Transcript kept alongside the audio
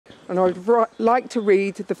and I would like to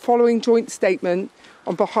read the following joint statement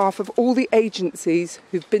on behalf of all the agencies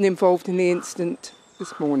who've been involved in the incident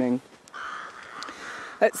this morning.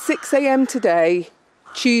 At 6 a.m. today,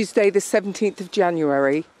 Tuesday the 17th of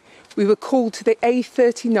January, we were called to the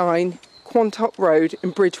A39 Quantock Road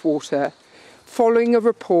in Bridgewater following a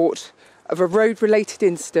report of a road-related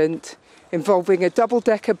incident involving a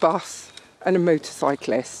double-decker bus and a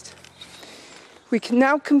motorcyclist. We can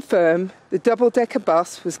now confirm the double-decker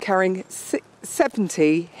bus was carrying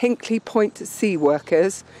 70 Hinkley Point C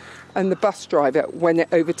workers and the bus driver when it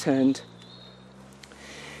overturned.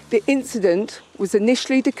 The incident was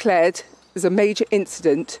initially declared as a major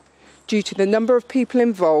incident due to the number of people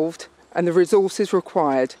involved and the resources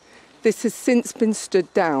required. This has since been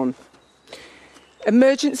stood down.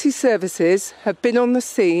 Emergency services have been on the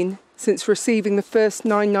scene since receiving the first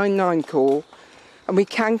 999 call, and we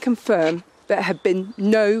can confirm there have been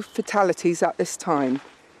no fatalities at this time.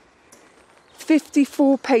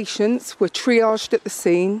 54 patients were triaged at the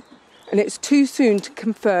scene, and it's too soon to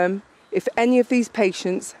confirm if any of these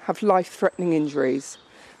patients have life-threatening injuries.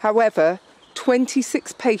 However,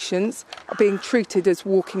 26 patients are being treated as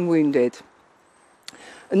walking wounded.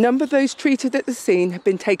 A number of those treated at the scene have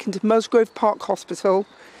been taken to Musgrove Park Hospital,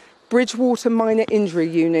 Bridgewater Minor Injury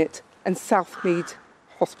Unit and Southmead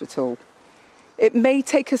Hospital. It may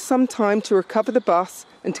take us some time to recover the bus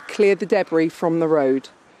and to clear the debris from the road.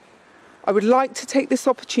 I would like to take this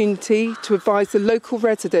opportunity to advise the local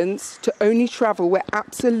residents to only travel where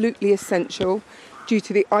absolutely essential due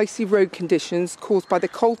to the icy road conditions caused by the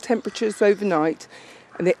cold temperatures overnight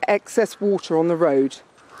and the excess water on the road.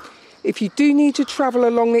 If you do need to travel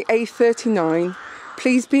along the A39,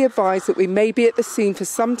 please be advised that we may be at the scene for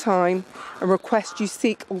some time and request you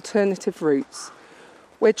seek alternative routes.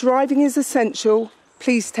 Where driving is essential,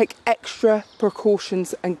 please take extra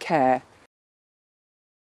precautions and care.